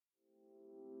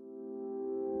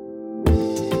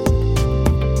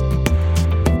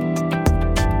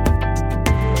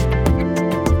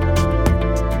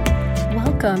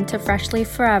to Freshly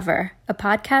Forever, a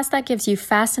podcast that gives you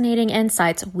fascinating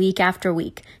insights week after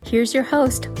week. Here's your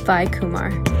host, Vi Kumar.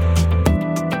 Hey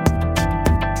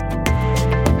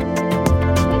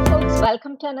folks,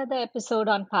 welcome to another episode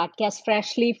on podcast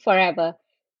Freshly Forever.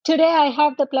 Today I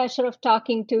have the pleasure of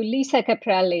talking to Lisa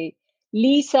Caprelli.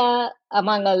 Lisa,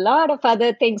 among a lot of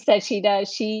other things that she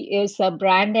does, she is a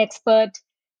brand expert,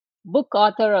 book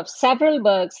author of several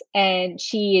books, and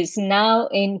she is now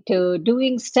into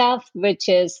doing stuff which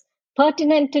is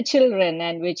pertinent to children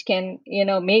and which can,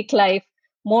 make life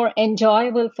more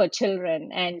enjoyable for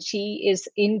children. And she is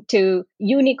into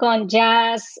Unicorn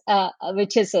Jazz,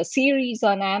 which is a series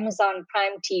on Amazon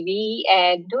Prime TV,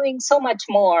 and doing so much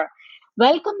more.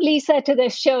 Welcome, Lisa, to the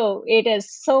show. It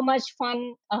is so much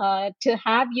fun to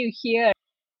have you here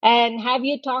and have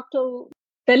you talk to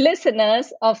the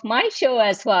listeners of my show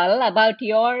as well about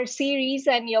your series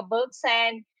and your books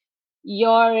and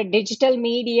your digital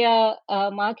media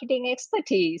marketing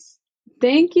expertise.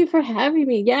 Thank you for having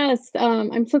me. Yes,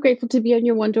 I'm so grateful to be on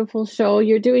your wonderful show.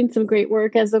 You're doing some great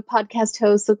work as a podcast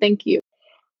host, so thank you.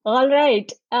 All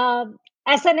right.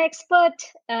 As an expert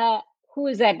who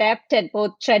is adept at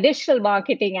both traditional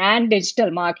marketing and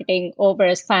digital marketing over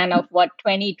a span of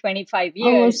 25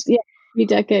 years? Almost, 3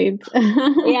 decades.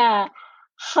 Yeah.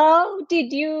 How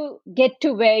did you get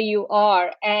to where you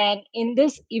are? And in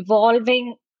this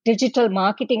evolving digital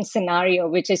marketing scenario,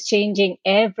 which is changing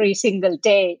every single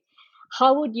day,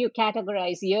 how would you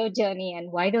categorize your journey?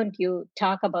 And why don't you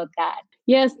talk about that?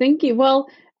 Yes, thank you. Well,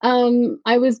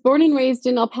 I was born and raised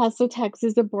in El Paso,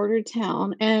 Texas, a border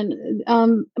town, and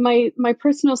my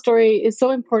personal story is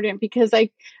so important because I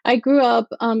grew up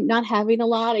not having a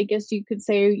lot. I guess you could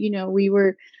say,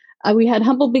 we had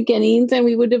humble beginnings, and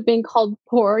we would have been called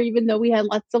poor, even though we had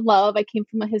lots of love. I came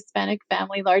from a Hispanic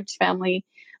family, large family.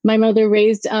 My mother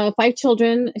raised 5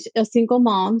 children, a single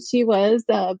mom. She was,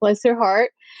 bless her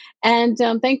heart. And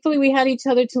thankfully, we had each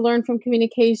other to learn from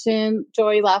communication,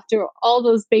 joy, laughter, all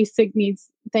those basic needs,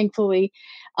 thankfully.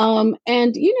 And,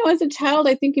 as a child,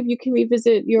 I think if you can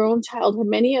revisit your own childhood,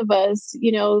 many of us,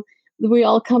 we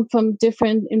all come from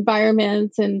different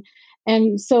environments.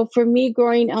 And so for me,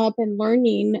 growing up and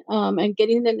learning and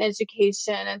getting an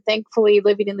education, and thankfully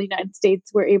living in the United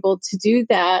States, we're able to do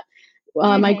that.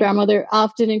 My grandmother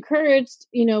often encouraged,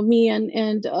 me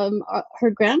and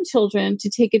her grandchildren to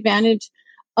take advantage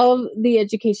of the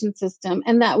education system,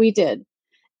 and that we did.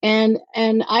 And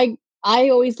I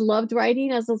always loved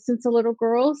writing since a little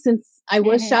girl. Since I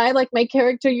was shy, like my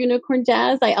character Unicorn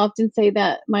Jazz, I often say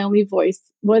that my only voice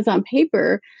was on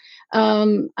paper.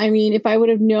 If I would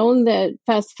have known that,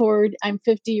 fast forward, I'm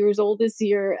 50 years old this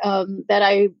year, that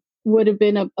I would have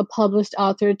been a published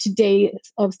author today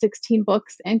of 16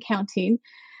 books and counting,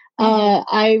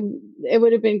 it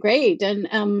would have been great. And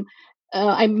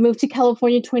I moved to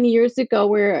California 20 years ago,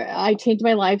 where I changed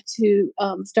my life to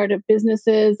start up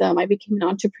businesses. I became an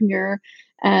entrepreneur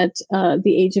at the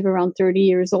age of around 30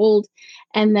 years old.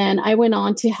 And then I went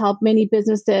on to help many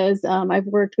businesses. I've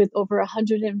worked with over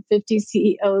 150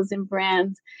 CEOs and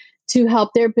brands to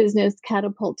help their business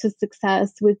catapult to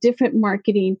success with different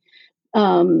marketing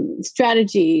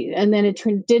strategy. And then it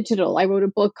turned digital. I wrote a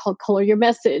book called Color Your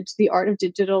Message, The Art of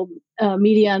Digital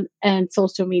Media and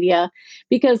Social Media,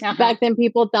 because back then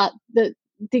people thought that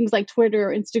things like Twitter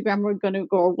or Instagram were going to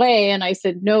go away. And I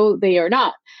said, no, they are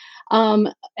not.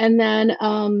 And then,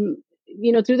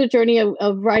 through the journey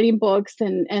of writing books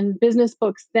and business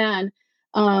books, then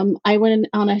I went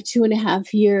on a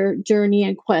 2.5-year journey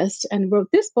and quest and wrote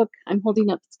this book I'm holding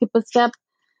up, Skip a Step,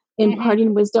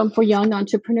 Imparting Wisdom for Young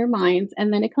Entrepreneur Minds.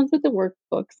 And then it comes with the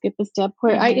workbook, Skip a Step,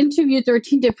 where I interviewed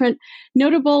 13 different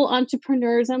notable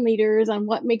entrepreneurs and leaders on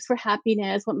what makes for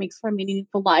happiness, what makes for a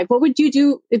meaningful life. What would you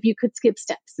do if you could skip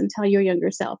steps and tell your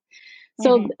younger self?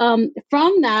 So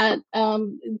from that,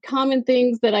 common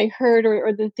things that I heard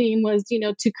or the theme was,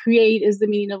 to create is the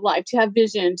meaning of life, to have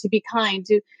vision, to be kind,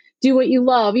 to do what you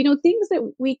love, things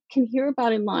that we can hear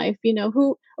about in life. Of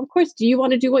course, do you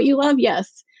want to do what you love?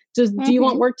 Yes. Do you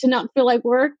want work to not feel like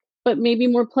work, but maybe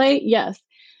more play? Yes.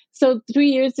 So 3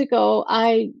 years ago,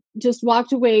 I just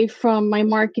walked away from my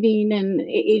marketing and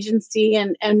agency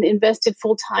and invested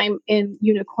full time in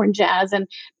Unicorn Jazz and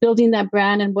building that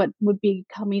brand and what would be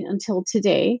coming until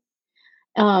today.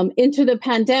 Into the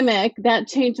pandemic, that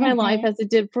changed my life as it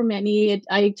did for many.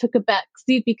 I took a back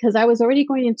seat because I was already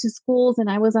going into schools and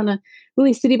I was on a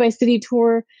really city by city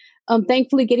tour.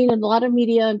 Thankfully, getting a lot of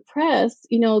media and press,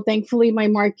 thankfully my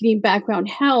marketing background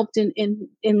helped in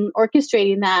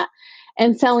orchestrating that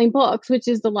and selling books, which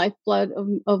is the lifeblood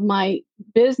of my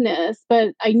business.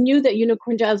 But I knew that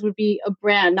Unicorn Jazz would be a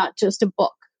brand, not just a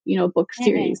book, book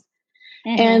series.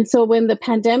 And so when the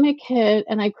pandemic hit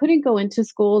and I couldn't go into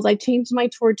schools, I changed my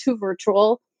tour to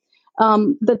virtual.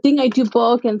 The Thing I Do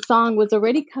book and song was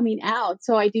already coming out.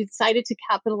 So I decided to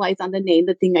capitalize on the name,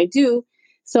 The Thing I Do.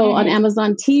 So on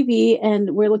Amazon TV,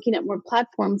 and we're looking at more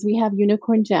platforms, we have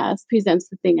Unicorn Jazz presents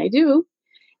The Thing I Do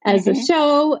as a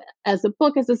show, as a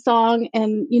book, as a song.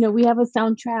 And, we have a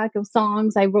soundtrack of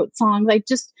songs. I wrote songs.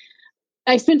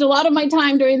 I spent a lot of my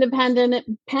time during the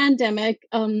pandemic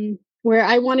where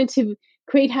I wanted to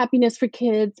create happiness for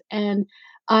kids. And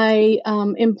I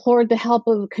implored the help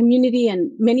of a community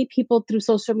and many people through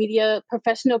social media,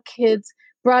 professional kids,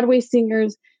 Broadway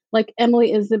singers like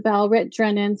Emily Isabel, Rhett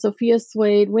Drennan, Sophia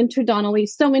Swade, Winter Donnelly,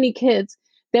 so many kids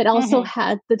that also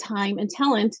had the time and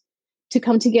talent to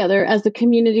come together as a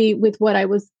community with what I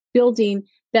was building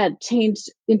that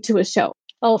changed into a show.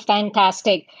 Oh,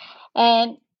 fantastic.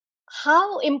 And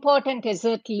how important is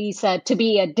it, Lisa, to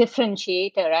be a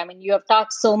differentiator? I mean, you have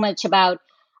talked so much about,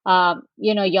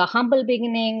 your humble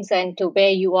beginnings and to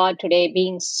where you are today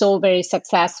being so very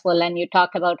successful. And you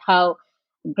talk about how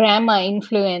grandma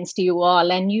influenced you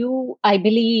all. And you, I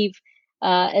believe,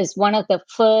 is one of the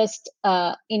first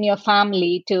in your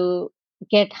family to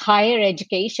get higher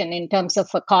education in terms of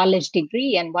a college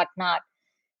degree and whatnot.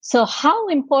 So how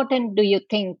important do you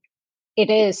think it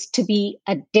is to be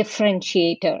a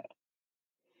differentiator?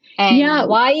 And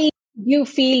why do you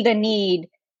feel the need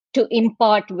to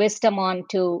impart wisdom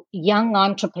onto young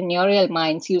entrepreneurial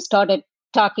minds? You started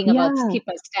talking about skip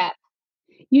a step.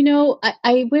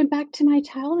 I went back to my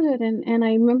childhood and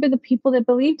I remember the people that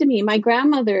believed in me. My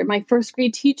grandmother, my first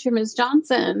grade teacher, Ms.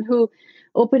 Johnson, who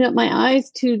opened up my eyes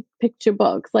to picture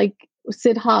books like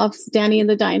Sid Hoff's Danny and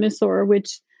the Dinosaur,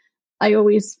 which I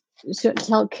always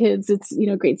tell kids it's,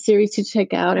 a great series to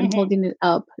check out. I'm holding it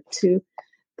up to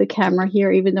the camera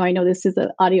here, even though I know this is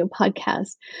an audio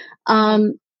podcast.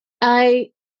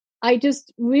 I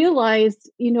just realized,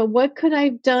 what could I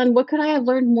have done? What could I have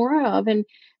learned more of? And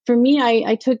for me,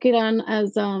 I took it on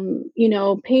as,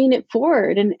 paying it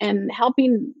forward and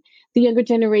helping the younger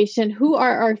generation who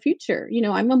are our future.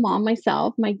 I'm a mom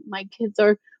myself. My kids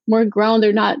are more grown.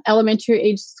 They're not elementary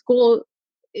age school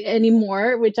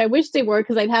anymore, which I wish they were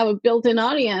because I'd have a built-in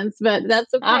audience, but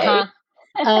that's okay.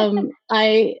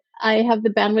 I have the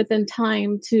bandwidth and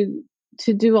time to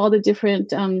do all the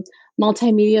different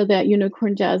multimedia that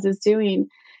Unicorn Jazz is doing.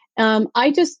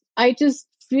 I just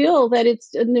feel that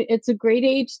it's a great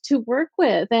age to work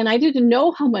with, and I didn't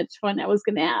know how much fun I was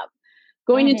going to have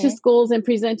going into schools and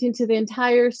presenting to the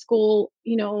entire school,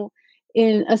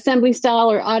 in assembly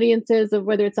style or audiences of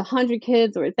whether it's 100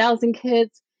 kids or 1,000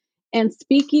 kids, and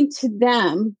speaking to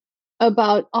them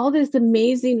about all this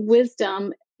amazing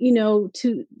wisdom,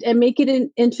 and make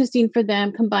it interesting for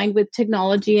them combined with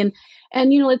technology. And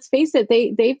let's face it,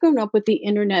 they've grown up with the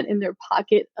internet in their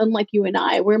pocket. Unlike you and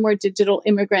I, we're more digital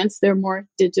immigrants. They're more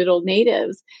digital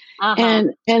natives.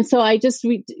 And so I just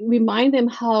remind them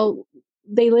how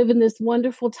they live in this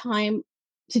wonderful time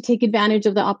to take advantage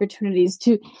of the opportunities,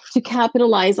 to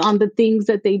capitalize on the things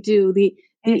that they do, the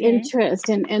interest,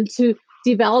 and to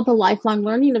develop a lifelong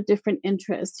learning of different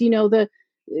interests.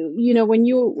 When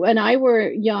you and I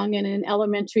were young and in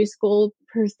elementary school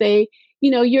per se,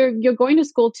 you're going to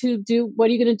school to do, what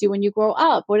are you going to do when you grow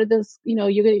up? What are those,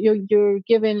 you're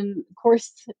given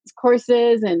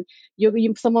courses, and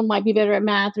someone might be better at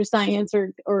math or science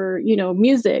or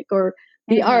music or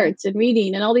the arts and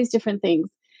reading and all these different things.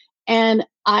 And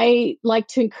I like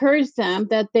to encourage them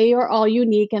that they are all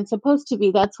unique and supposed to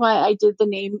be. That's why I did the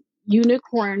name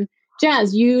Unicorn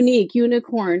Jazz, unique,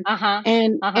 unicorn,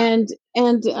 and comes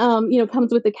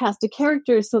with a cast of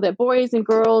characters so that boys and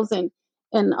girls and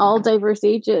all diverse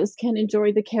ages can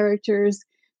enjoy the characters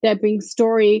that bring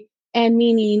story and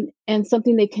meaning and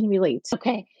something they can relate.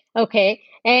 Okay.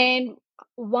 And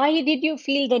why did you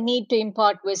feel the need to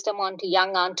impart wisdom onto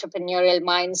young entrepreneurial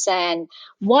minds? And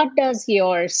what does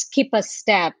your Skip a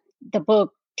Step, the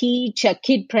book, teach a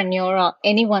kidpreneur or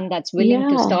anyone that's willing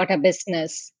to start a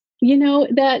business?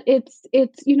 That it's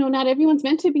not everyone's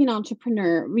meant to be an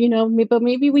entrepreneur, but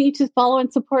maybe we need to follow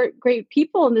and support great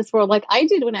people in this world like I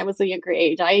did when I was a younger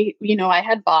age. I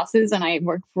had bosses and I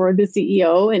worked for the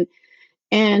CEO,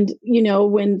 and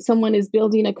when someone is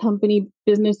building a company,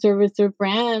 business, service, or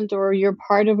brand, or you're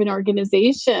part of an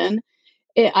organization,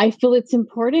 I feel it's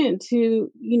important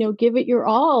to give it your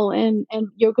all, and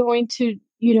you're going to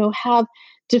have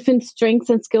different strengths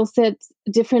and skill sets,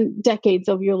 different decades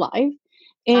of your life.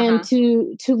 And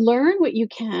to learn what you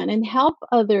can and help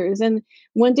others, and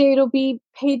one day it'll be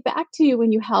paid back to you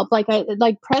when you help. Like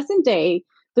present day,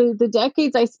 the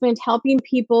decades I spent helping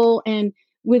people and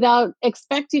without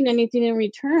expecting anything in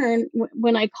return.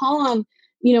 When I call on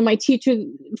my teacher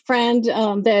friend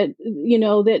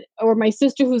that, or my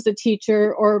sister who's a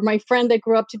teacher, or my friend that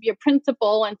grew up to be a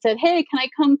principal and said, "Hey, can I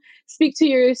come speak to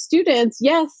your students?"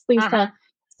 Yes, Lisa. Uh-huh.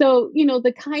 So,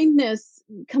 the kindness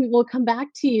will come back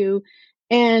to you.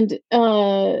 And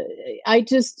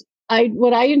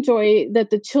what I enjoy, that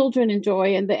the children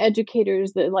enjoy, and the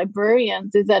educators, the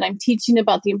librarians, is that I'm teaching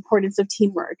about the importance of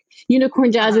teamwork.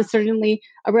 Unicorn Jazz is certainly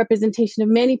a representation of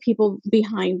many people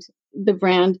behind the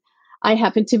brand. I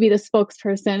happen to be the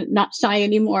spokesperson, not shy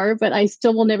anymore, but I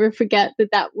still will never forget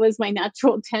that was my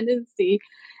natural tendency.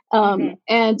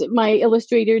 And my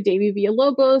illustrator, Davey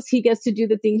Villalobos, he gets to do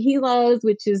the thing he loves,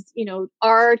 which is,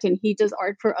 art, and he does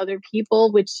art for other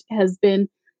people, which has been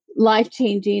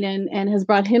life-changing and has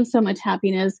brought him so much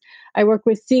happiness. I work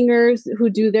with singers who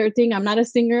do their thing. I'm not a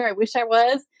singer. I wish I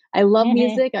was. I love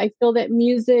music. I feel that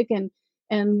music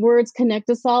and words connect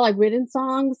us all. I've written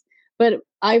songs, but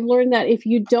I've learned that if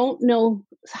you don't know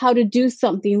how to do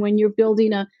something when you're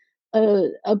building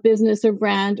a business or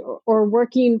brand, or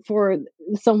working for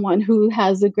someone who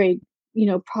has a great,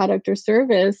 product or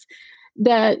service,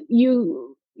 that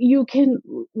you can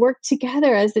work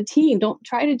together as a team. Don't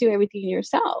try to do everything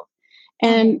yourself.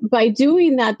 And by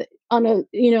doing that on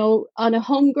a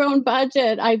homegrown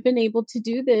budget, I've been able to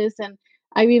do this. And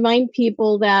I remind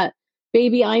people that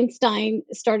baby Einstein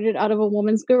started out of a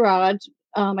woman's garage.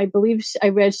 I believe I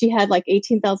read she had like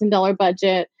 $18,000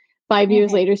 budget. 5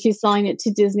 years later, she's selling it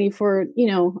to Disney for,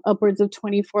 upwards of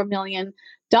 $24 million.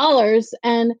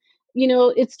 And,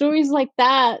 it's stories like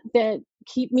that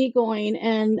keep me going.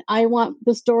 And I want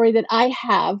the story that I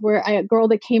have, where a girl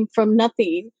that came from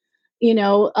nothing,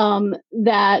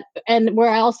 that, and where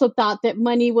I also thought that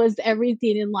money was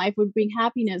everything in life, would bring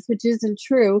happiness, which isn't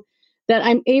true, that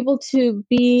I'm able to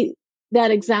be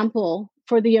that example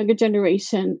for the younger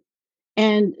generation,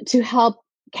 and to help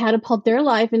catapult their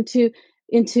life into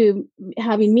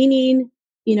having meaning,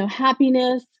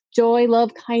 happiness, joy,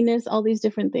 love, kindness, all these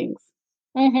different things.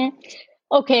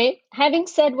 Okay. Having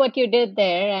said what you did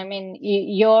there, I mean,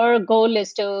 your goal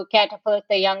is to catapult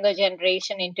the younger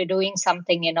generation into doing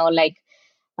something, like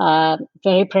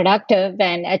very productive,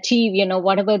 and achieve,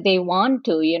 whatever they want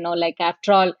to, like,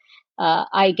 after all,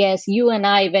 I guess you and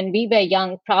I, when we were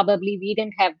young, probably we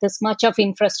didn't have this much of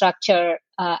infrastructure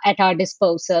at our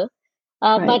disposal.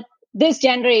 Right. But this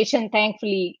generation,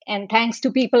 thankfully, and thanks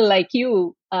to people like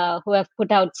you who have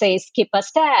put out, say, Skip a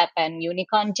Step and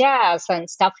Unicorn Jazz and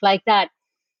stuff like that,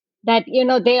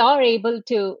 they are able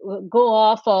to go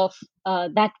off of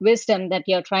that wisdom that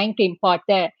you're trying to impart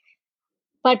there.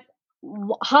 But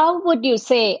how would you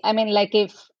say, I mean, like,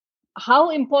 how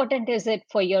important is it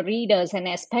for your readers, and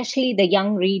especially the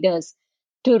young readers,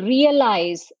 to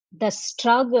realize the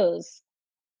struggles,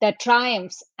 the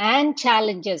triumphs and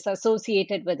challenges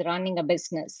associated with running a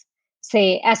business,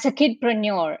 say, as a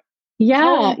kidpreneur? How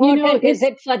Yeah, important is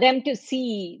it for them to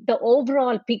see the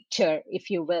overall picture,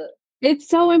 if you will? It's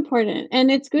so important,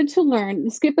 and it's good to learn.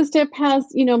 Skip a Step has,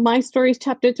 my stories,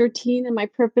 chapter 13, and my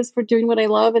purpose for doing what I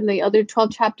love, and the other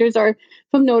 12 chapters are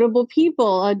from notable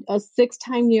people. A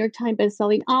 6-time New York Times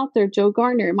bestselling author, Joe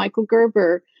Garner, Michael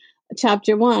Gerber,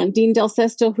 chapter 1, Dean Del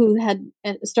Sesto, who had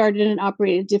started and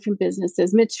operated different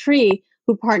businesses, Mitch Free,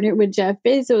 who partnered with Jeff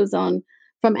Bezos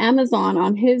from Amazon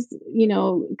on his,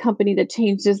 company that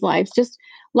changed his life. Just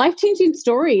life-changing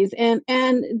stories, and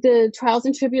the trials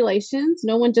and tribulations.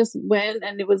 No one just went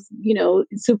and it was,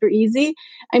 super easy.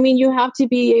 I mean, you have to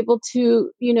be able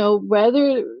to,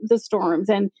 weather the storms,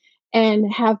 and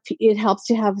it helps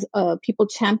to have people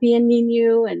championing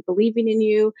you and believing in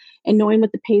you, and knowing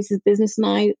what the pace of business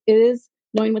is.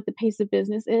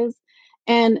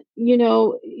 And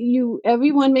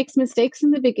everyone makes mistakes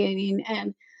in the beginning,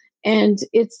 and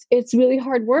it's really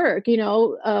hard work.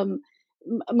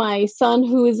 My son,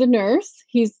 who is a nurse,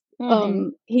 he's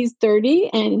 30,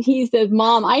 and he says,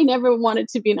 "Mom, I never wanted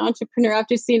to be an entrepreneur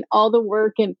after seeing all the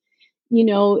work, and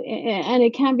and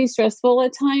it can be stressful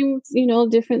at times,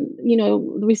 different,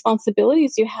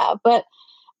 responsibilities you have, but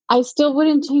I still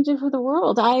wouldn't change it for the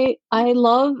world. I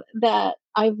love that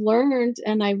I've learned,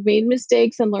 and I've made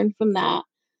mistakes and learned from that.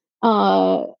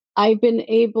 I've been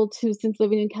able to, since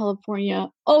living in California,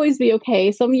 always be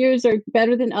okay. Some years are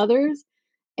better than others.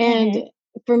 And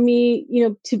for me,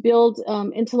 to build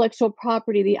intellectual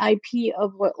property, the IP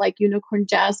of what like Unicorn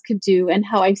Jazz could do, and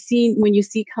how I've seen when you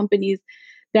see companies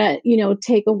that,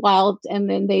 take a while and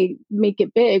then they make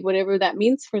it big, whatever that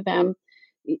means for them.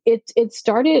 It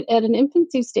started at an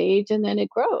infancy stage, and then it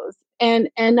grows. And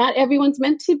not everyone's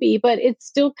meant to be, but it's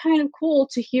still kind of cool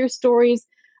to hear stories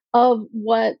of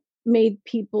what made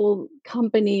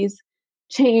companies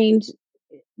change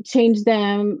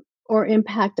them, or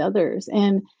impact others.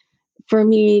 And for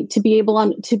me to be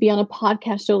to be on a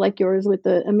podcast show like yours with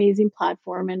the amazing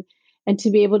platform, and to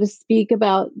be able to speak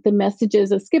about the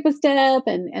messages of Skip a Step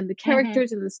and the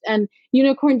characters and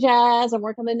Unicorn Jazz, and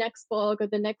work on the next book or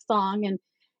the next song,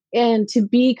 and to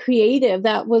be creative.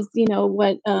 That was,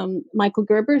 what Michael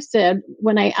Gerber said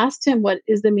when I asked him, what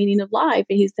is the meaning of life?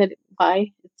 And he said,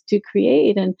 why? It's to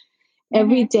create. And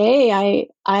every day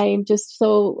I'm just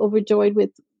so overjoyed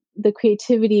with the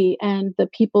creativity and the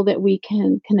people that we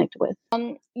can connect with.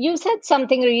 You said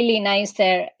something really nice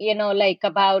there, like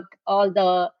about all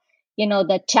the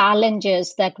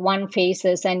challenges that one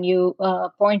faces. And you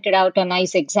pointed out a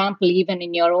nice example, even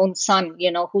in your own son,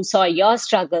 who saw your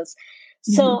struggles.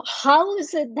 So how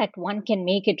is it that one can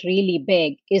make it really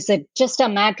big? Is it just a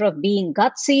matter of being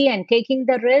gutsy and taking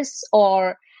the risks?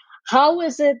 Or how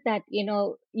is it that,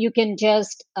 you can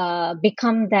just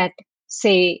become that,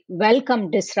 say,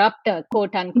 welcome disruptor,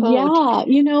 quote unquote,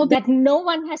 that no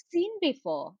one has seen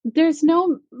before? There's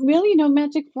really no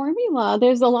magic formula.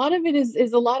 There's a lot of it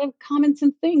is a lot of common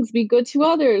sense things. Be good to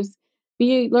others.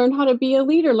 Learn how to be a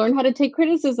leader. Learn how to take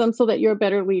criticism so that you're a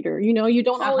better leader. You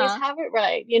don't always have it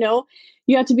right.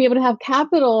 You have to be able to have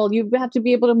capital. You have to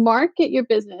be able to market your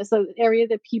business, an area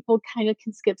that people kind of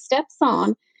can skip steps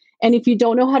on. And if you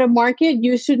don't know how to market,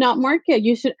 you should not market.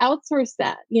 You should outsource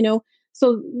that.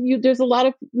 So there's a lot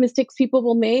of mistakes people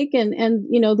will make, and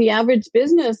the average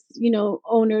business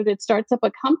owner that starts up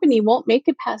a company won't make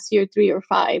it past year 3 or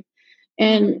 5,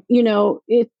 and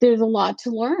there's a lot to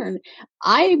learn.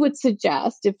 I would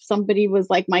suggest, if somebody was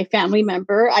like my family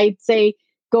member, I'd say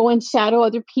go and shadow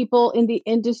other people in the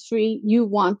industry you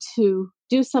want to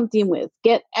do something with.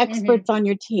 Get experts on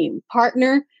your team,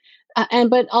 partner,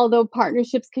 but although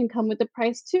partnerships can come with a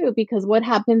price too, because what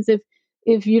happens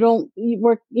if you don't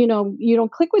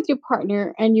click with your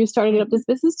partner and you started up this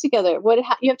business together?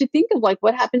 You have to think of, like,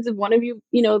 what happens if one of you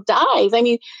dies? I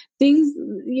mean, things,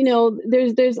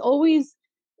 there's always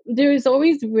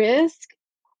risk.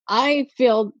 I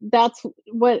feel that's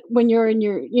what, when you're in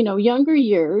your younger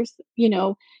years,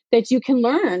 that you can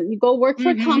learn. You go work for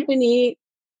a company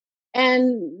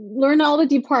and learn all the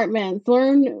departments,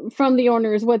 learn from the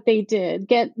owners what they did,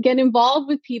 get involved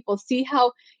with people, see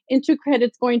how intricate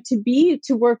it's going to be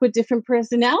to work with different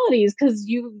personalities, because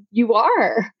you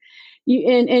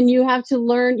have to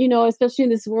learn, especially in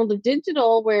this world of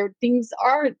digital, where things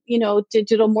are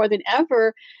digital more than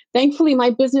ever. Thankfully,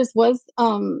 my business was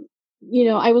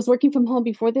I was working from home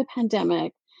before the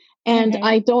pandemic, and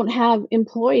I don't have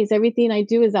employees. Everything I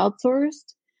do is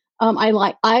outsourced. I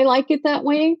like it that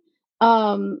way.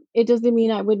 It doesn't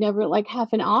mean I would never have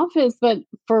an office, but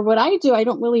for what I do, I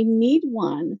don't really need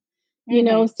one.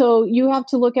 So you have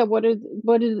to look at what do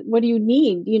you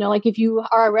need? Like, if you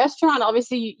are a restaurant,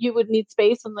 obviously you would need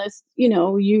space, unless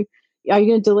are you going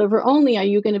to deliver only? Are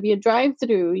you going to be a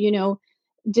drive-through?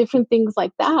 Different things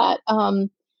like that.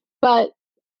 But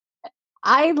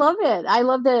I love it. I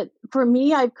love that. For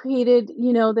me, I've created,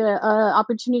 the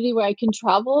opportunity where I can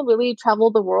really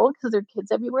travel the world, because there are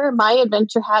kids everywhere. My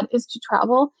adventure hat is to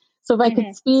travel. So if I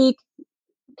could speak,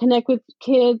 connect with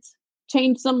kids,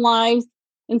 change some lives,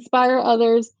 inspire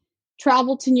others,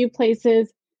 travel to new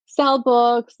places, sell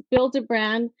books, build a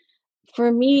brand, for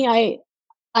me,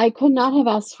 I could not have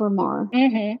asked for more.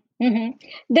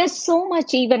 There's so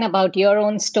much even about your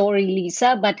own story,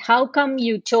 Lisa, but how come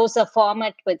you chose a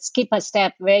format with Skip a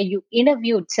Step, where you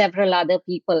interviewed several other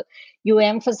people? You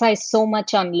emphasize so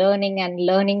much on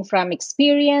learning from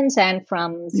experience and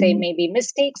from, say, maybe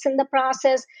mistakes in the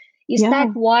process. Is that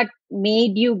what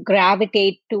made you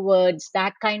gravitate towards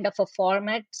that kind of a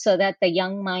format, so that the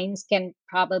young minds can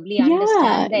probably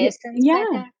understand the essence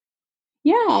better?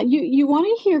 Yeah, you want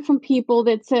to hear from people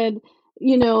that said,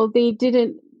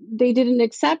 they didn't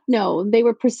accept no. They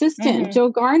were persistent. Joe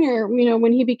Garner,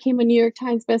 when he became a New York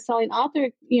Times bestselling author,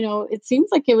 it seems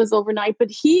like it was overnight, but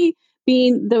he,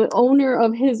 being the owner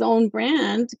of his own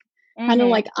brand, kind of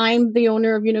like, I'm the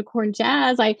owner of Unicorn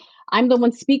Jazz. I'm the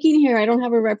one speaking here. I don't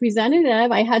have a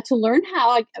representative. I had to learn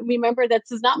how. I remember,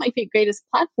 this is not my greatest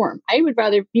platform. I would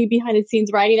rather be behind the scenes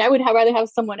writing. I would rather have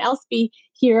someone else be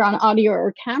here on audio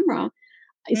or camera.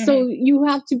 So you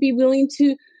have to be willing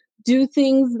to do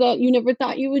things that you never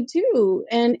thought you would do.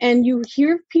 And you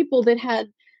hear people that have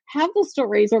the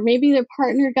stories, or maybe their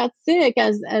partner got sick,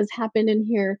 as happened in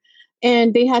here,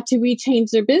 and they had to rechange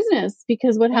their business,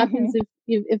 because what happens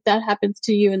if that happens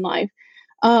to you in life?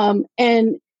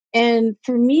 And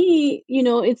for me,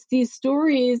 it's these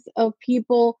stories of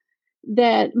people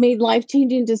that made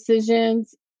life-changing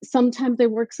decisions. Sometimes they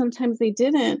worked, sometimes they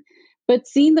didn't. But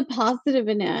seeing the positive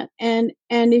in it, and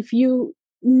if you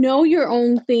know your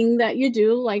own thing that you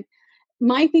do, like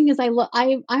my thing is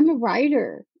I'm a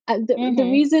writer. The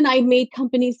reason I made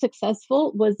companies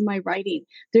successful was my writing.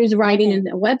 There's writing in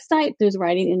a website. There's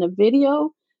writing in a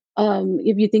video.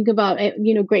 If you think about it,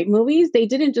 great movies, they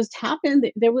didn't just happen.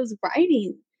 There was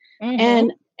writing.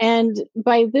 And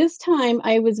by this time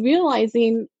I was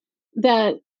realizing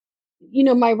that,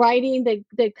 my writing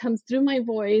that comes through my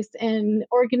voice and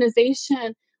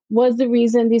organization was the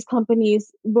reason these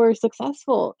companies were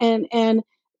successful. And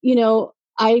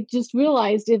I just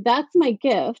realized, if that's my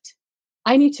gift,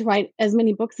 I need to write as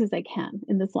many books as I can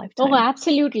in this lifetime. Oh,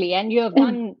 absolutely. And you have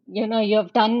done, you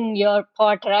have done your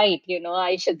part right.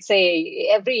 I should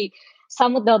say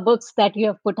some of the books that you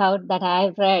have put out that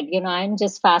I've read, I'm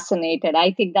just fascinated.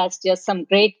 I think that's just some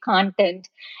great content.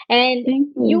 And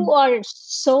you are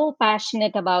so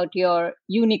passionate about your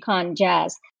Unicorn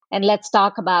Jazz. And let's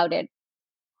talk about it.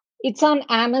 It's on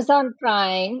Amazon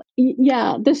Prime.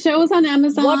 Yeah, the show is on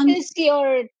Amazon. What is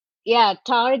your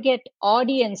target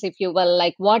audience, if you will?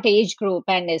 Like, what age group?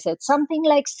 And is it something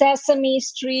like Sesame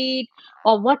Street?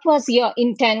 Or what was your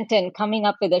intent in coming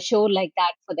up with a show like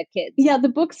that for the kids? Yeah, the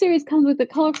book series comes with a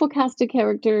colorful cast of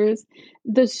characters.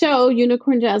 The show,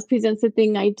 Unicorn Jazz, presents the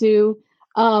thing I do.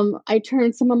 I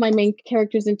turn some of my main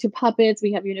characters into puppets.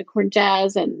 We have Unicorn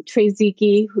Jazz and Trey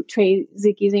Zeke, Trey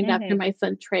Zeke is named after my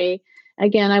son Trey.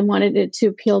 Again, I wanted it to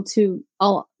appeal to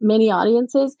many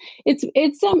audiences.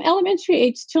 It's elementary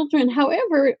age children.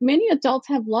 However, many adults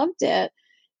have loved it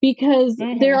because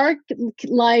there are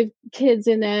live kids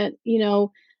in it.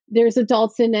 There's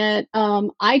adults in it.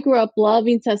 I grew up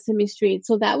loving Sesame Street,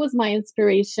 so that was my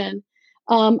inspiration.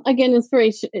 Again,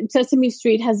 inspiration. Sesame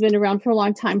Street has been around for a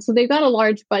long time, so they've got a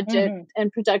large budget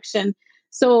and production.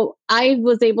 So I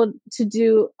was able to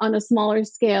do on a smaller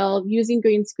scale using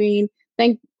green screen.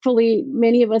 Thankfully,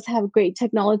 many of us have great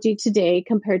technology today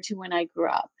compared to when I grew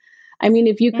up. I mean,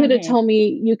 if you could have told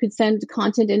me you could send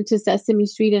content into Sesame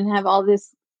Street and have all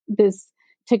this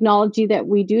technology that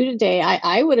we do today,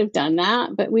 I would have done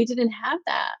that, but we didn't have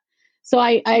that. So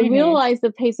I realized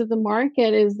the pace of the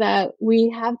market is that we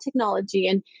have technology,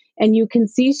 and you can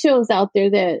see shows out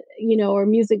there that, or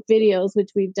music videos,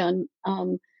 which we've done,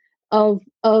 of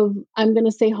I'm going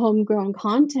to say homegrown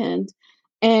content,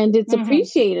 and it's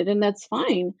appreciated, and that's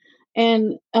fine.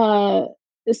 And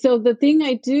so the thing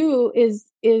I do is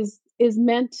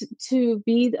meant to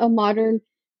be a modern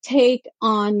take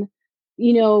on,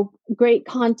 great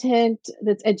content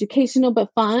that's educational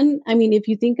but fun. I mean, if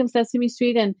you think of Sesame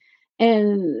Street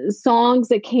and songs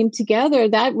that came together,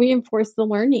 that reinforced the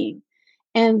learning.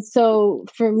 And so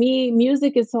for me,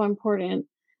 music is so important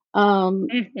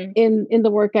in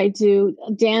the work I do,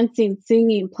 dancing,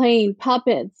 singing, playing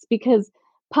puppets, because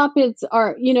puppets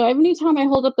are, every time I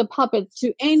hold up the puppets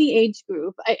to any age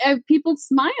group, people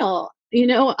smile.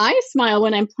 I smile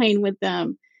when I'm playing with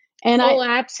them. And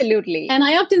absolutely. And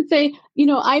I often say,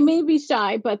 I may be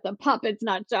shy, but the puppet's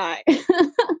not shy.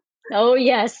 Oh,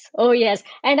 yes. Oh, yes.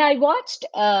 And I watched,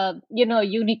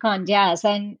 Unicorn Jazz,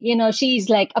 and, she's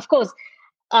like, of course,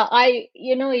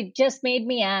 it just made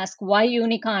me ask, why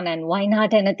unicorn and why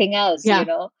not anything else,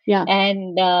 Yeah.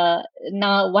 And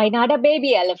now, why not a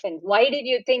baby elephant? Why did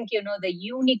you think, the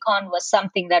unicorn was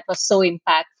something that was so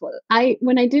impactful?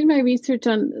 When I did my research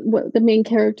on what the main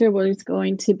character was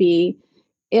going to be,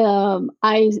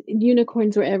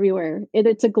 unicorns were everywhere.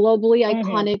 It's a globally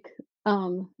iconic,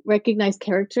 recognized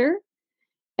character.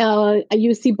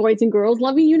 You see boys and girls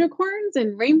loving unicorns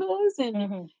and rainbows,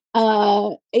 and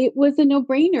it was a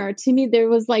no-brainer to me. There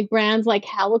was like brands like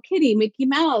Hello Kitty, Mickey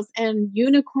Mouse, and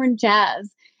Unicorn Jazz.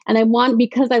 And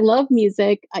because I love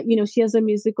music, she has a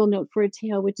musical note for a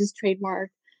tale, which is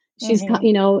trademark. She's,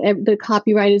 the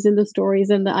copyright is in the stories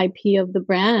and the IP of the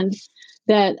brand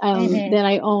that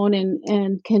I own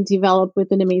and can develop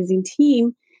with an amazing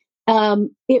team.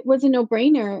 It was a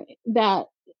no-brainer that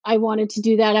I wanted to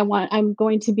do that. I'm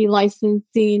going to be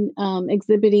licensing,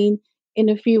 exhibiting in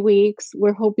a few weeks.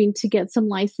 We're hoping to get some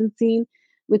licensing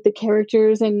with the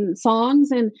characters and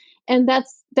songs, and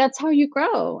that's how you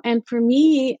grow. And for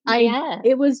me,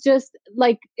 it was just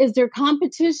like, is there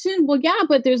competition? Well, yeah,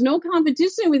 but there's no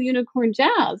competition with Unicorn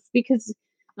Jazz because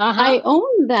I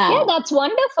own that. Yeah, that's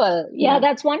wonderful. Yeah,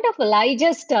 that's wonderful. I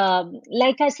just,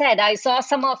 like I said, I saw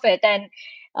some of it, and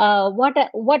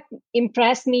what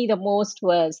impressed me the most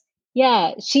was,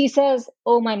 she says,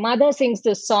 oh, my mother sings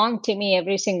this song to me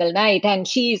every single night, and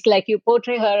she's like, you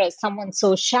portray her as someone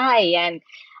so shy,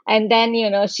 and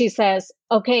then she says,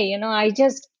 okay, I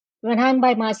just, when I'm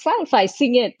by myself, I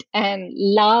sing it and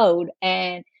loud,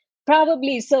 and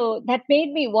probably so that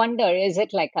made me wonder, is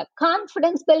it like a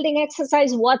confidence building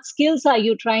exercise? What skills are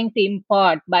you trying to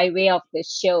impart by way of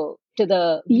this show to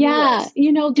the Yeah,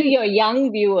 viewers, to your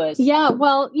young viewers? Yeah,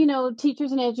 well,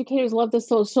 teachers and educators love the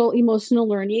social emotional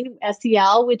learning,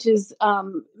 SEL, which is a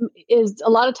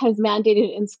lot of times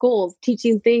mandated in schools,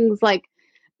 teaching things like,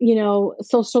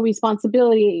 social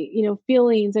responsibility,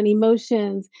 feelings and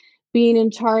emotions, being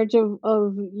in charge of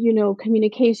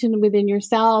communication within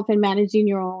yourself and managing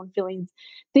your own feelings.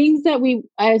 Things that we,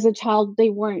 as a child, they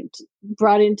weren't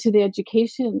brought into the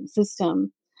education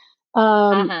system.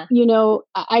 I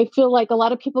feel like a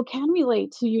lot of people can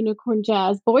relate to Unicorn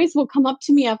Jazz. Boys will come up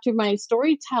to me after my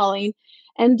storytelling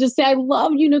and just say, I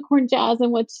love Unicorn Jazz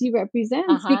and what she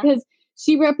represents, because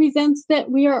she represents that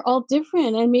we are all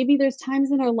different. And maybe there's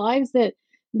times in our lives that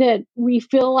we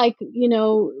feel like,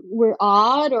 we're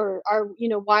odd, or are,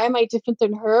 why am I different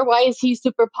than her? Why is he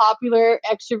super popular,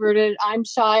 extroverted? I'm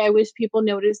shy. I wish people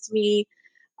noticed me.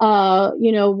 Why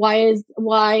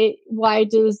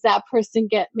does that person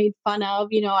get made fun of?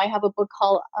 I have a book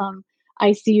called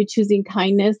I See You Choosing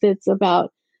Kindness. It's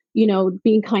about,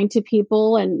 being kind to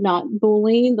people and not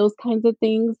bullying, those kinds of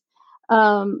things.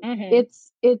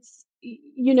 It's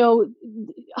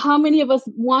how many of us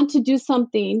want to do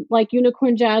something like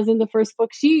Unicorn Jazz in the first book?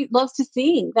 She loves to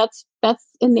sing. That's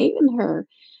innate in her.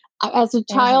 As a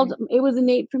child, it was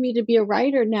innate for me to be a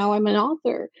writer. Now I'm an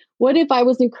author. What if I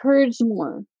was encouraged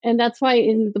more? And that's why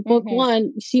in the book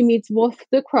one, she meets Wolf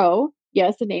the Crow.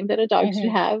 Yes, a name that a dog should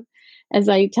have, as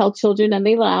I tell children and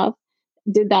they laugh.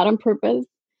 Did that on purpose.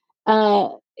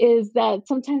 Is that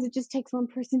sometimes it just takes one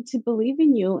person to believe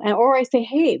in you. Or I say,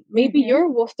 hey, maybe you're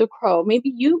Wolf the Crow.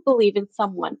 Maybe you believe in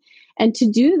someone. And to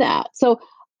do that. So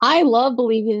I love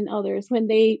believing in others when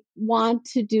they want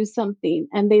to do something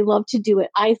and they love to do it.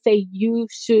 I say, you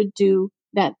should do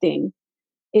that thing.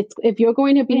 If you're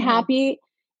going to be happy,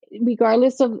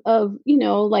 regardless of,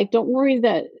 don't worry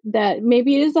that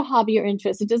maybe it is a hobby or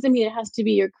interest. It doesn't mean it has to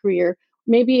be your career.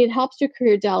 Maybe it helps your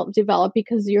career develop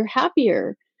because you're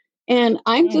happier. And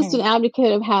I'm just an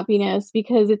advocate of happiness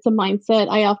because it's a mindset.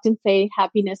 I often say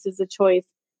happiness is a choice,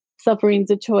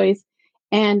 suffering's a choice.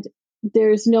 And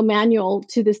there's no manual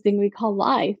to this thing we call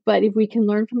life. But if we can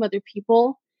learn from other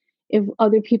people, if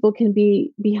other people can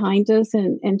be behind us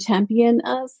and champion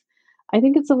us, I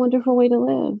think it's a wonderful way to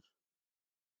live.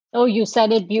 Oh, you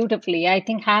said it beautifully. I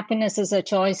think happiness is a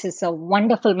choice is a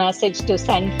wonderful message to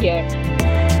send here.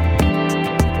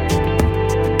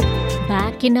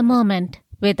 Back in a moment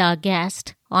with our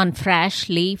guest on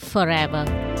Freshly Forever.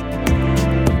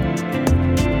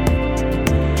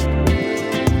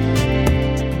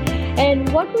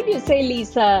 And what would you say,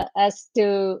 Lisa, as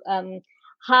to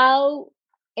how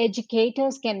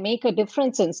educators can make a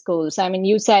difference in schools? I mean,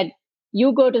 you said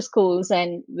you go to schools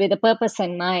and with a purpose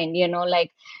in mind,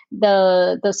 like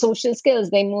the social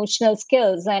skills, the emotional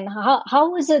skills, and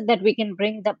how is it that we can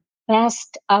bring the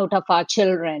best out of our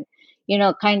children,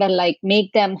 kind of like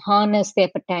make them harness their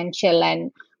potential?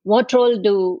 And what role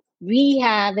do we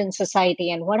have in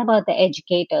society, and what about the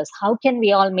educators? How can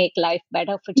we all make life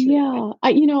better for children?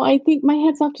 Yeah, I think my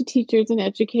head's off to teachers and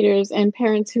educators and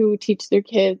parents who teach their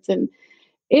kids, and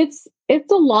it's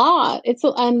a lot.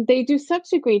 And they do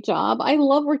such a great job. I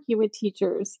love working with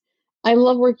teachers. I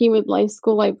love working with life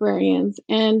school librarians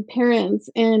and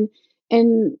parents, and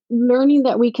learning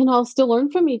that we can all still learn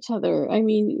from each other. I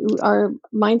mean, our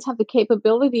minds have the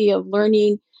capability of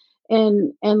learning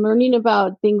and learning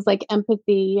about things like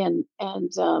empathy and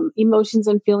emotions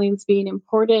and feelings being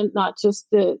important, not just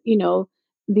the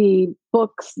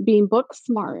books being book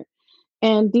smart.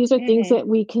 And these are things that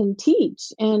we can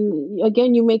teach. And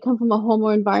again, you may come from a home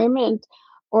or environment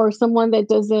or someone that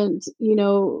doesn't,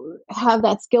 have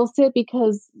that skill set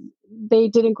because they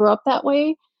didn't grow up that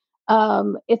way.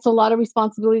 It's a lot of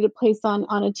responsibility to place on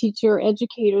a teacher or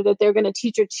educator that they're going to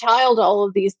teach your child all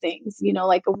of these things,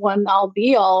 like a one all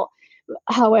be all.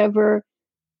 However,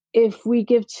 if we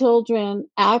give children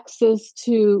access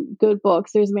to good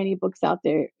books, there's many books out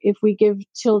there. If we give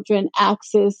children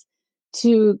access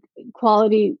to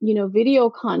quality, video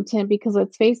content, because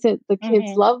let's face it, the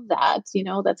kids love that,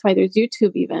 that's why there's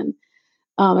YouTube even,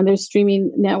 and there's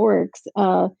streaming networks,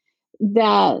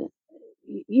 that,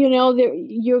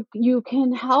 you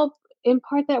can help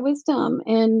impart that wisdom.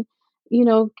 And,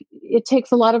 it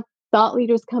takes a lot of thought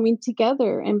leaders coming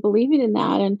together and believing in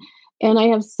that. And I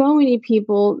have so many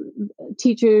people,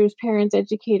 teachers, parents,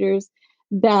 educators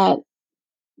that,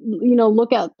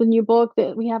 look at the new book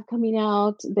that we have coming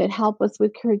out that help us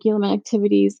with curriculum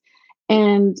activities.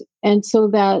 And so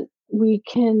that we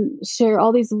can share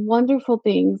all these wonderful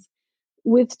things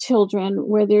with children,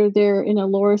 whether they're in a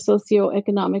lower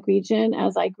socioeconomic region,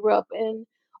 as I grew up in,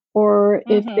 or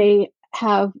if they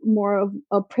have more of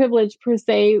a privilege per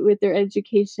se with their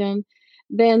education,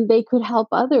 then they could help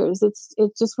others. It's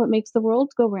just what makes the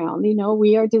world go round.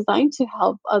 We are designed to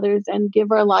help others and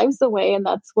give our lives away, and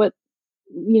that's what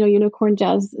Unicorn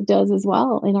Jazz does as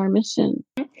well in our mission.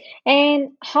 And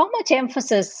how much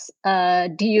emphasis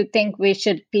do you think we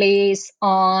should place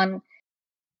on,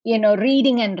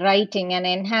 reading and writing and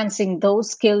enhancing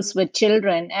those skills with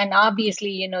children? And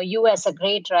obviously, you as a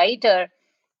great writer,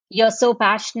 you're so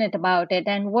passionate about it.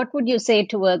 And what would you say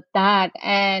toward that?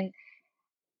 And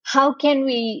how can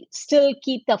we still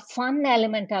keep the fun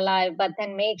element alive, but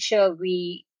then make sure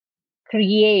we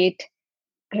create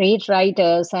great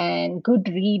writers and good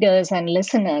readers and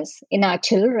listeners in our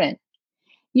children?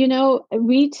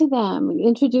 Read to them,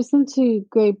 introduce them to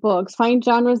great books, find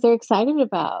genres they're excited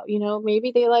about.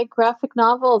 Maybe they like graphic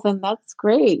novels, and that's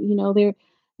great. They're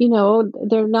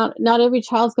not every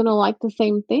child's going to like the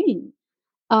same thing.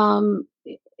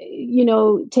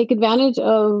 Take advantage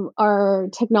of our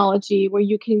technology where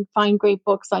you can find great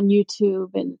books on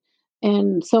YouTube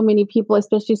and so many people,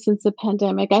 especially since the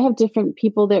pandemic. I have different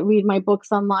people that read my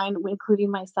books online, including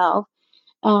myself.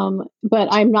 But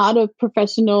I'm not a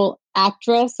professional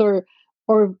actress or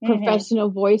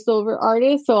professional voiceover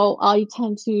artist. So I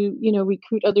tend to,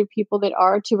 recruit other people that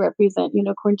are to represent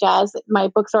Unicorn Jazz. My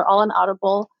books are all on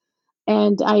Audible.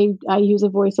 And I use a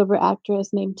voiceover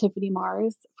actress named Tiffany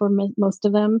Mars for most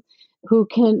of them, who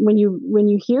can, when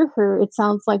you hear her, it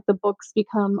sounds like the books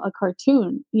become a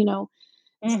cartoon,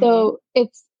 So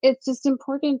it's just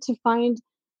important to find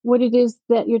what it is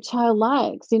that your child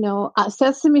likes.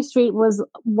 Sesame Street was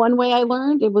one way I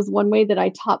learned. It was one way that I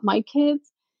taught my kids.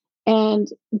 And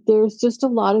there's just a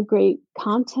lot of great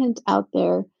content out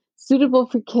there suitable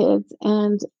for kids,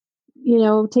 and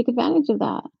take advantage of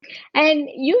that. And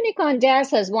Unicorn Jazz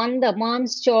has won the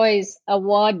Mom's Choice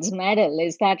Awards medal.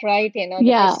 Is that right? The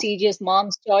prestigious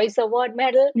Mom's Choice Award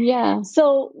medal. Yeah.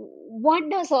 So what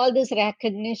does all this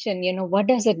recognition, what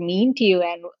does it mean to you?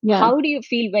 And how do you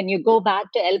feel when you go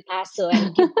back to El Paso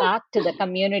and give back to the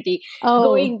community,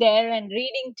 going there and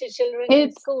reading to children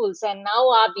in schools? And now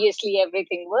obviously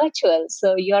everything virtual.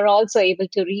 So you're also able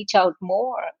to reach out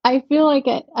more. I feel like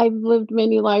I've lived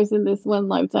many lives in this one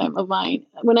lifetime of mine.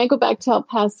 When I go back to El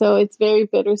Paso, it's very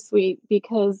bittersweet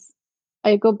because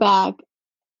I go back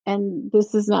and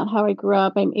this is not how I grew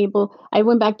up. I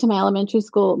went back to my elementary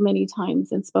school many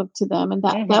times and spoke to them. And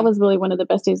that was really one of the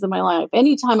best days of my life.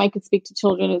 Anytime I could speak to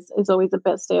children is always the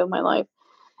best day of my life.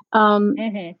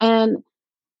 And,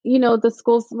 the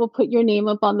schools will put your name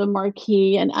up on the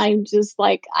marquee. And I'm just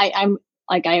like, I'm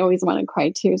like, I always want to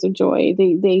cry tears of joy.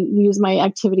 They use my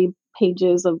activity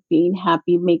pages of being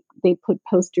happy. They put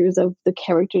posters of the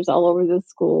characters all over the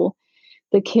school.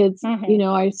 The kids,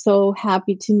 are so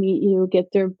happy to meet you,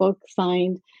 get their book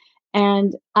signed.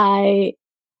 And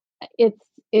it's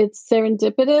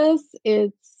serendipitous.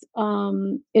 It's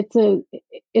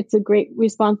a great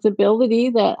responsibility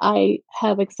that I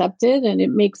have accepted, and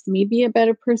it makes me be a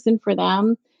better person for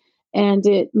them. And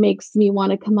it makes me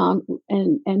want to come out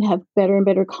and have better and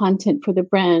better content for the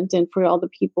brand and for all the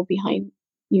people behind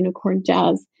Unicorn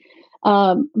Jazz.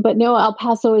 But no, El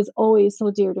Paso is always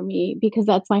so dear to me because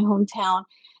that's my hometown.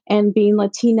 And being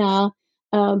Latina,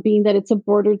 being that it's a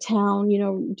border town,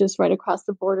 just right across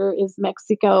the border is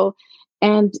Mexico.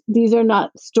 And these are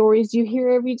not stories you hear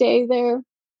every day there.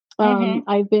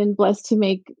 I've been blessed to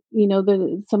make,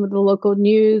 some of the local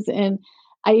news, and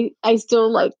I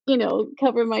still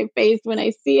cover my face when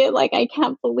I see it. Like, I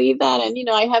can't believe that. And,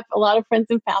 I have a lot of friends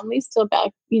and family still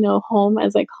back, home,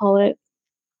 as I call it.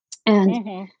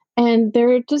 And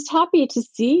they're just happy to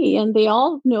see. And they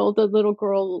all know the little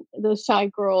girl, the shy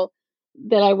girl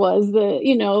that I was,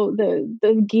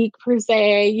 the geek per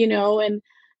se,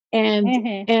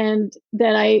 and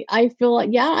that I feel like,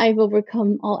 I've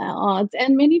overcome all odds.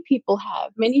 And many people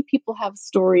have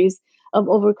stories of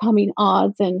overcoming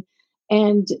odds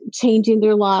and changing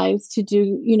their lives to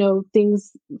do,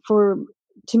 things to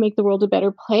make the world a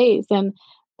better place. And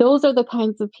those are the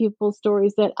kinds of people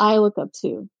stories that I look up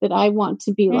to, that I want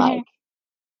to be like.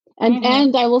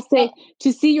 And I will say,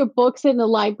 to see your books in the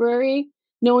library,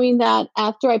 knowing that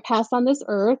after I pass on this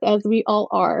earth, as we all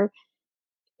are,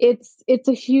 it's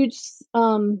a huge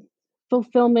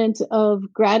fulfillment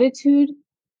of gratitude,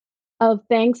 of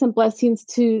thanks and blessings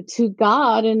to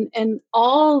God and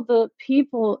all the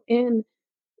people in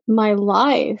my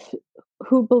life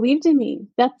who believed in me.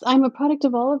 I'm a product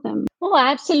of all of them. Oh,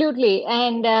 absolutely.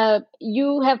 And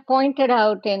you have pointed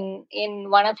out in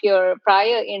one of your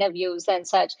prior interviews and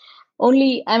such,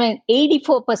 only, I mean,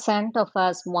 84% of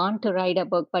us want to write a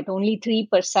book, but only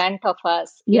 3% of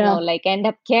us, Yeah. like end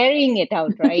up carrying it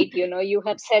out, right? You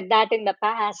have said that in the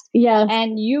past. Yes.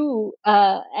 And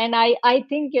and I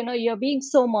think, you're being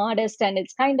so modest, and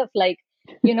it's kind of like,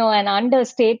 an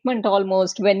understatement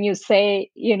almost when you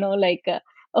say,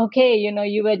 okay,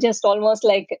 you were just almost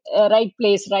like right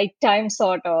place, right time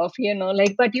sort of,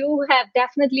 but you have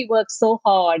definitely worked so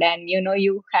hard, and,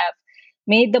 you have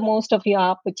made the most of your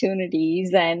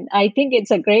opportunities. And I think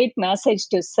it's a great message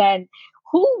to send.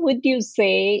 Who would you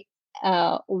say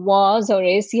was or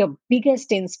is your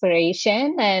biggest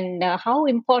inspiration? And how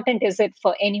important is it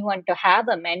for anyone to have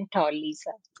a mentor,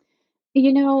 Lisa?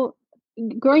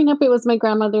 Growing up, it was my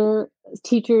grandmother,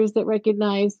 teachers that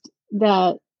recognized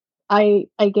that I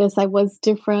guess I was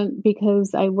different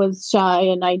because I was shy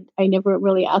and I never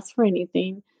really asked for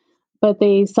anything, but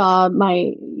they saw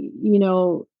my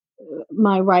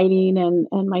writing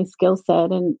and my skill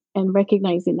set and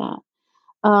recognizing that.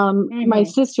 My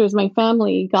sisters, my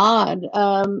family, God,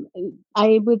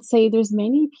 I would say there's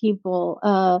many people,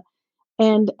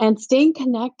 and staying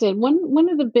connected. One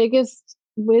of the biggest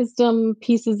wisdom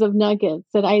pieces of nuggets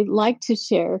that I like to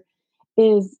share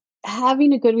is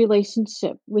having a good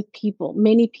relationship with people,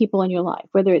 many people in your life,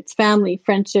 whether it's family,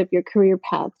 friendship, your career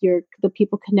path, the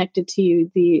people connected to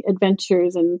you, the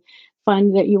adventures and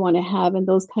fun that you want to have, and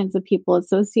those kinds of people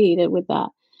associated with that.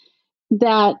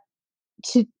 That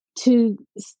to to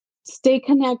stay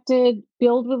connected,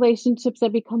 build relationships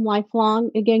that become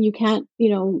lifelong. Again, you can't,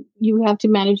 you have to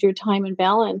manage your time and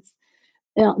balance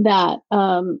that.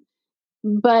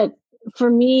 But for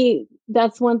me,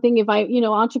 that's one thing. If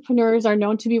entrepreneurs are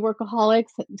known to be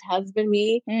workaholics, it has been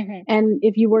me. And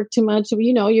if you work too much,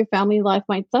 your family life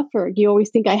might suffer. You always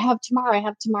think, I have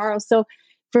tomorrow. So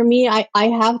for me, I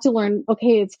have to learn,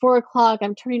 okay, it's 4:00.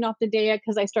 I'm turning off the day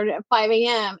because I started at 5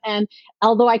 a.m. And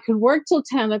although I could work till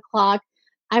 10 o'clock,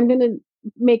 I'm going to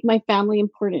make my family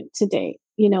important today,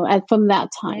 from that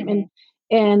time.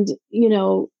 And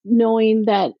knowing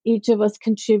that each of us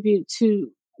contribute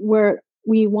to where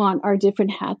we want our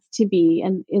different hats to be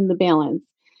and in the balance.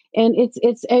 And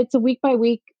it's a week by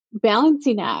week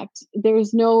balancing act.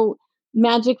 There's no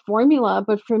magic formula,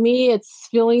 but for me, it's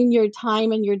filling your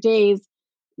time and your days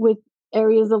with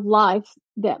areas of life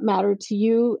that matter to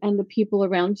you and the people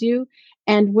around you.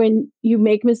 And when you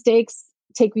make mistakes,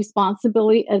 take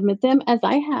responsibility, admit them, as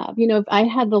I have. If I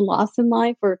had the loss in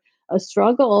life or a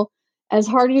struggle, as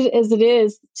hard as it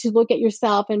is to look at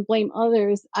yourself and blame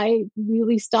others, I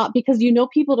really stopped, because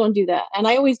people don't do that. And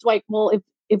I always like, well,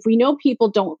 if we know people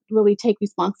don't really take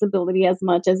responsibility as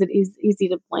much as it is easy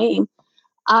to blame,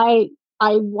 I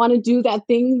want to do that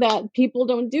thing that people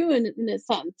don't do in a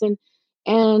sense. And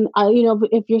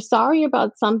if you're sorry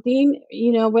about something,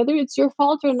 whether it's your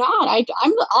fault or not,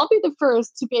 I'll be the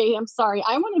first to be, I'm sorry.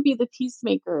 I want to be the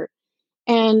peacemaker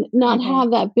and not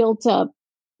have that built up,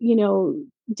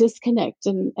 disconnect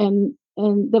and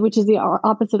that, which is the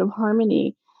opposite of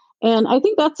harmony. And I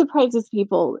think that surprises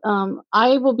people.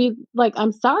 I will be like,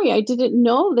 I'm sorry, I didn't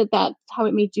know that that's how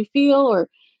it made you feel,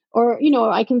 or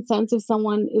I can sense if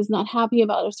someone is not happy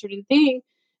about a certain thing.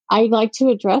 I like to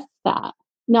address that,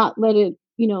 not let it,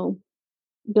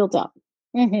 build up.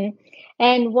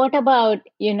 And what about,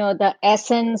 the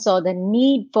essence or the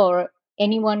need for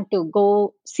anyone to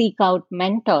go seek out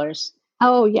mentors?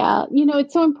 Oh, yeah.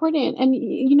 It's so important. And,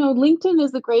 LinkedIn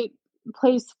is a great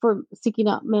place for seeking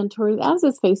out mentors, as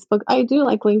is Facebook. I do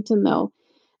like LinkedIn, though.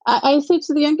 I say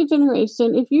to the younger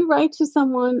generation, if you write to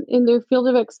someone in their field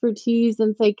of expertise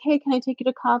and say, hey, can I take you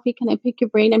to coffee? Can I pick your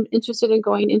brain? I'm interested in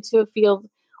going into a field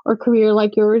or career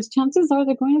like yours. Chances are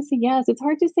they're going to say yes. It's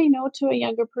hard to say no to a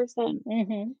younger person.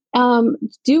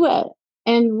 Do it.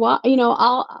 And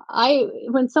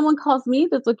when someone calls me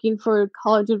that's looking for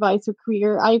college advice or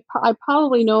career, I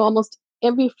probably know almost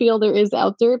every field there is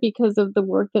out there because of the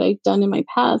work that I've done in my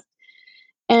past.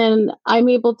 And I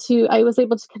was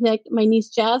able to connect my niece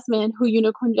Jasmine, who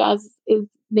Unicorn Jazz is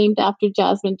named after,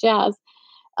 Jasmine Jazz.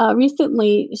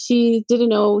 Recently, she didn't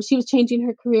know she was changing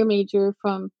her career major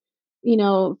from,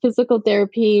 physical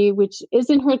therapy, which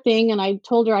isn't her thing. And I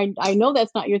told her, I know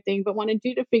that's not your thing, but wanted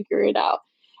you to figure it out.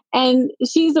 And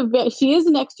she is an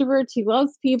extrovert. She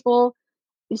loves people.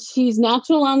 She's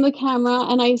natural on the camera.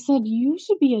 And I said, you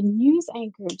should be a news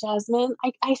anchor, Jasmine.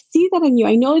 I see that in you.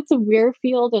 I know it's a rare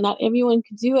field and not everyone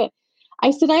could do it.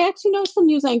 I said, I actually know some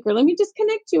news anchor. Let me just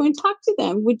connect you and talk to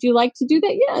them. Would you like to do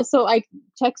that? Yeah. So I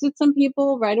texted some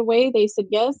people right away. They said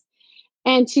yes.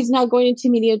 And she's now going into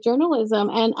media journalism.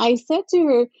 And I said to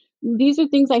her, these are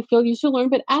things I feel you should learn,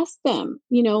 but ask them,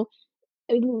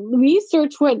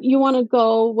 research what you want to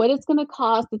go, what it's going to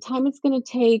cost, the time it's going to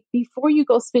take before you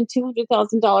go spend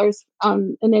 $200,000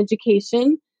 on an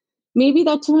education. Maybe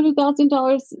that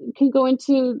 $200,000 can go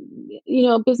into,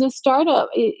 a business startup.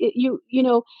 And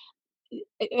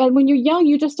when you're young,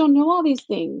 you just don't know all these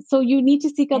things. So you need to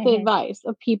seek out the advice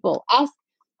of people. I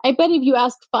bet if you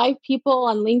ask 5 people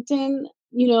on LinkedIn,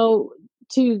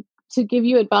 to give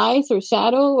you advice or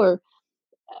shadow, or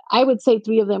I would say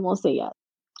 3 of them will say yes.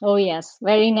 Oh, yes.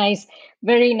 Very nice.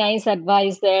 Very nice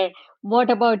advice there. What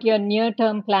about your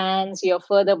near-term plans, your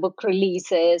further book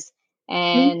releases?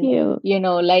 And, Thank you.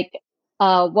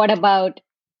 What about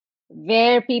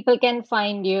where people can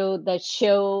find you, the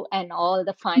show, and all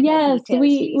the finer Yes, details,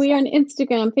 we Lisa? are on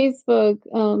Instagram, Facebook,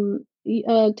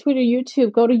 Twitter,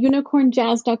 YouTube. Go to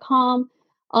unicornjazz.com.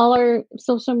 All our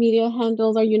social media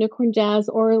handles are Unicorn Jazz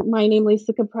or my name,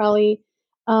 Lisa Caprelli.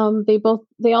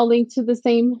 They all link to the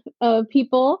same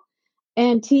people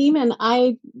and team. And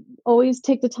I always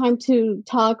take the time to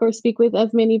talk or speak with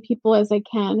as many people as I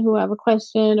can who have a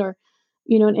question, or,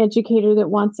 an educator that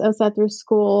wants us at their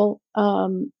school.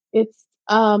 This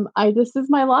is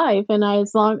my life, and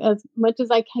as much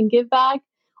as I can give back,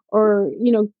 or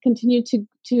continue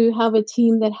to have a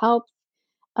team that helps,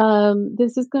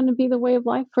 this is going to be the way of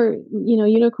life for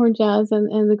Unicorn Jazz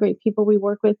and the great people we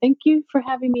work with. Thank you for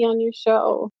having me on your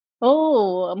show.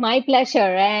 Oh, my pleasure.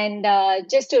 And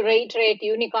just to reiterate,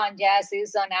 Unicorn Jazz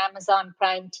is on Amazon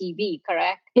Prime TV,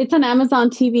 correct? It's on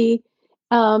Amazon TV.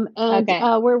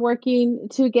 We're working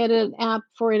to get an app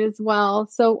for it as well.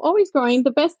 So always growing.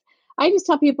 I just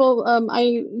tell people,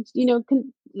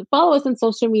 can follow us on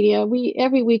social media.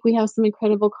 Every week we have some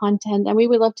incredible content, and we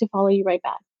would love to follow you right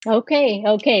back.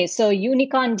 Okay. So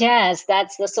Unicorn Jazz,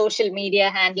 that's the social media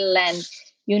handle, and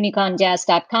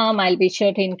unicornjazz.com. I'll be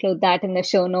sure to include that in the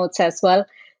show notes as well.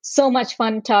 So much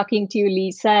fun talking to you,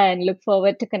 Lisa, and look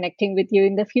forward to connecting with you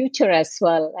in the future as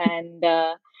well. And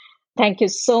thank you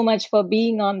so much for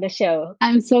being on the show.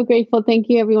 I'm so grateful. Thank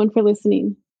you, everyone, for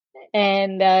listening.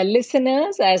 And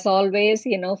listeners, as always,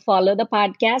 follow the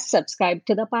podcast, subscribe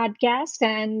to the podcast,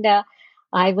 and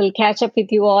I will catch up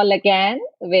with you all again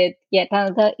with yet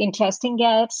another interesting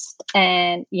guest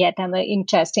and yet another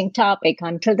interesting topic.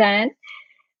 Until then,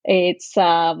 it's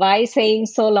why saying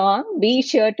so long. Be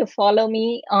sure to follow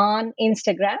me on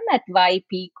Instagram at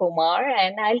YP Kumar,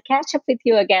 and I'll catch up with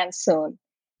you again soon.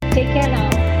 Take care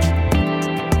now.